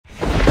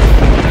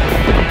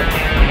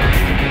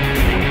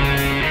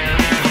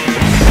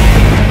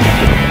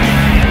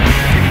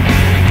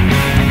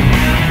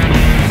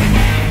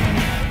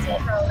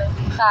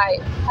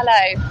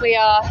We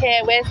are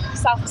here with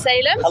South of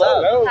Salem.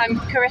 Hello. I'm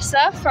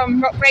Carissa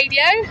from Rock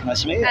Radio.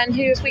 Nice to meet you. And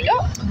who have we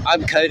got?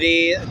 I'm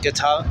Cody,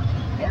 guitar.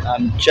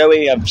 I'm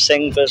Joey, I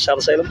sing for South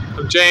of Salem.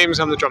 I'm James,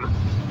 I'm the drummer.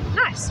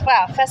 Nice.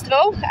 Well, first of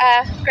all,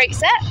 great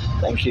set.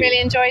 Thank you. Really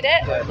enjoyed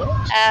it.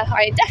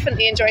 I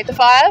definitely enjoyed the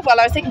fire while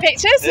I was taking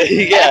pictures.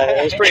 Yeah,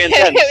 it was pretty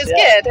intense. It was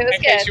good. It was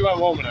In good. case you weren't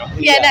warm enough.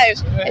 Yeah, no,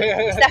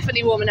 it's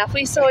definitely warm enough.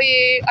 I saw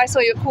you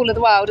at Call of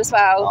the Wild as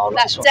well. Oh,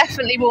 nice that one.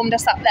 definitely warmed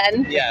us up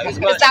then. Yeah, it was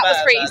because much that was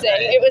better freezing. that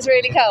day. It was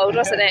really cold,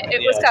 wasn't it? It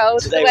was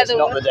cold. Today the was weather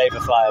not the day for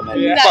fire,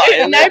 maybe.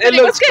 Yeah. No, But but it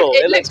was looks good. cool.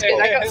 It looks looked good.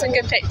 cool. I got some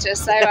good pictures.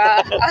 So,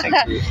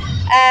 Thank you.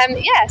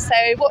 yeah. So,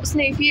 what's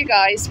new for you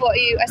guys? What are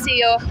you? I see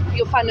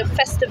you're kind of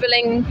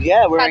festivaling.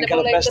 Yeah, we're in all kind of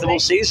over the festival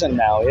place. season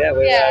now. Yeah,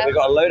 we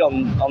got a load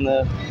on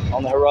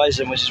the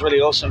horizon, which is really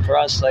awesome for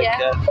us. Like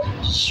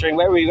string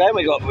where we went,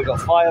 we got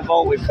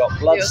Firebolt, we've got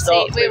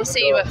Bloodstock. We will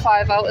see you at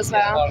 5 Volt as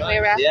well.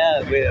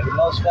 Yeah, we're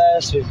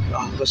Ozfest. We've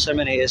got so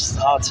many. It's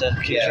hard to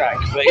keep track.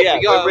 But yeah,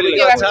 we got, we're really we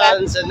got everywhere.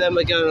 tons, and then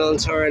we're going on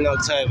tour in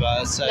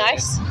October. So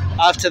Nice.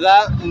 after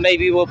that,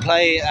 maybe we'll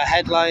play a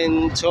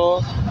headline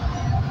tour.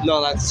 Not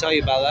allowed to tell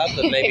you about that,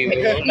 but maybe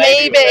we will.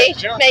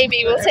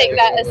 Maybe we'll take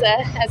that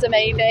as a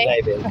maybe.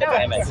 Maybe,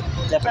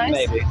 definitely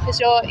maybe. Because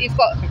you've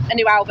got a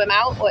new album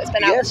out, or it's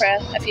been out Yes.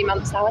 for a few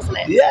months now, hasn't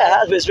it? Yeah, it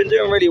has, but it's been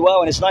doing really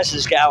well, and it's nice to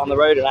just get out on the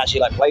road and actually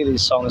like play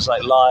these songs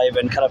like live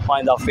and kind of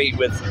find our feet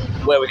with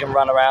where we can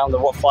run around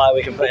and what fire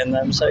we can put in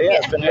them. So yeah,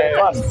 it's been really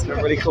fun. It's been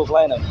really cool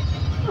playing them.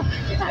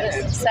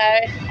 Nice. So,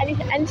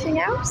 anything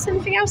else?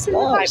 Anything else in the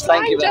No, just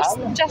thank pipeline? you for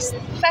having me. Just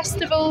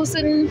festivals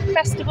and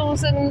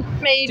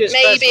maybe Just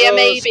maybe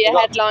a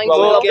headline. Well,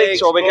 we've tour. got a big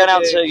tour. We're going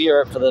out to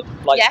Europe for the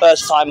Yes.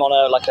 first time on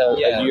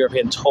a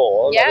European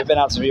tour. Like, Yeah. we've been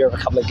out to Europe a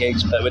couple of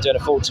gigs, but we're doing a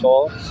full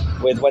tour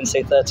with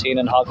Wednesday 13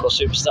 and Hardcore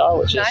Superstar,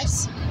 which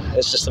Nice.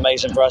 it's just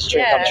amazing for us.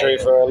 Dream Yeah. come true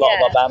for a lot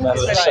of our band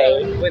members. That's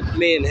So With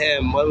me and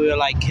him, when we were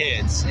like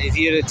kids, if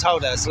you'd have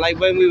told us, like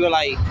when we were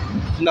like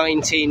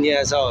 19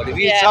 years old, if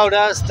you told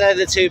us they're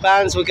the two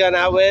bands we're going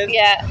out with,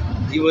 Yeah,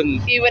 you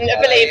wouldn't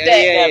have believed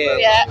it.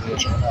 Yeah.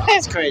 Yeah.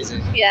 It's crazy.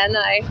 Yeah,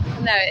 no,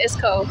 it's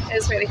cool.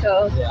 It's really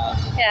cool.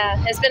 Yeah,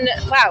 it's been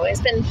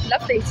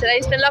lovely today.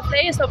 It's been lovely.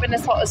 It's not been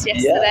as hot as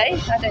yesterday.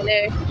 I don't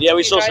know. yeah, we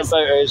You saw guys- some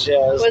photos. Yeah,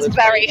 It was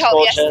very hot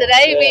scorcher.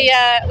 yesterday.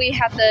 Yeah. We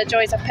had the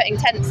joys of putting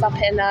tents up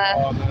in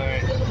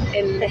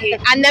the heat,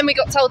 and then we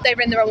got told they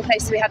were in the wrong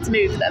place, so we had to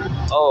move them.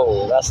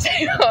 Oh, that is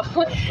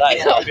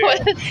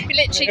We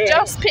literally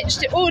just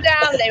pitched it all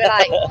down. They were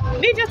like,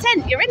 "Move your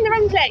tent. You're in the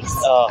wrong place."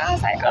 Oh, I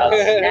was like, God. "Oh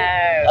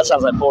no." That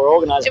sounds like poor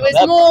organising. It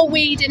was more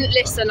we didn't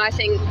listen, I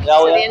think, to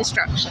the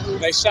instructions.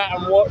 They sat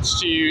and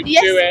watched you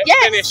Yes, do it,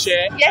 yes, finish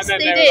it, yes, and then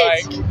they they did.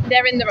 were like,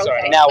 They're in the wrong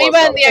Sorry. place. Now We what's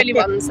weren't up? the only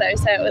ones, though,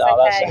 so it was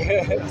No,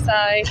 okay.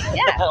 So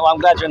yeah, well, I'm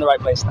glad you're in the right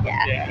place now.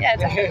 yeah,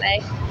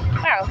 definitely.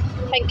 Wow,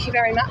 thank you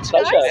very much,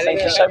 Pleasure. guys.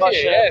 Thank you so much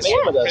for Yes. being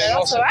with us. Yeah.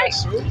 That's all right.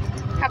 Festival.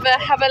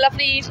 Have a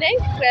lovely evening.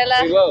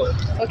 We will.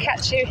 We'll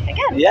catch you again.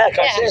 Yeah,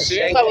 catch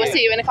you. Well, we'll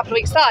see you in a couple of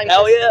weeks' time.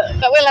 Hell yeah.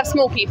 But we'll have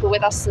small people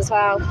with us as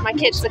well. My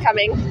kids are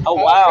coming. Oh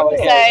wow. So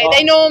Okay.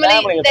 they normally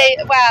Family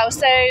event.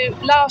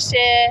 So last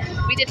year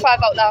we did 5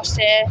 Volt last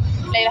year.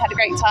 Layla had a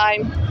great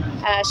time.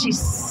 She's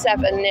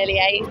 7, nearly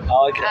 8.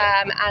 Oh, okay.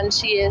 And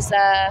she is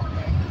a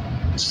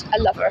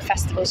lover of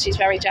festivals. She's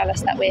very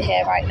jealous that we're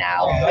here right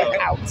now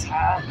without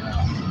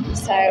her.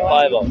 So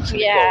 5 Volt.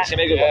 yeah, Cool. It's gonna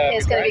be a good one.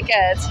 it's going to be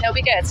good. It'll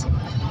be good.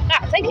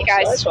 Ah, thank you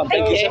guys. Nice one.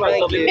 Thank you so much.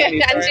 Lovely meeting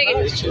you. And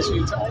you. Cheers for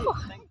your time.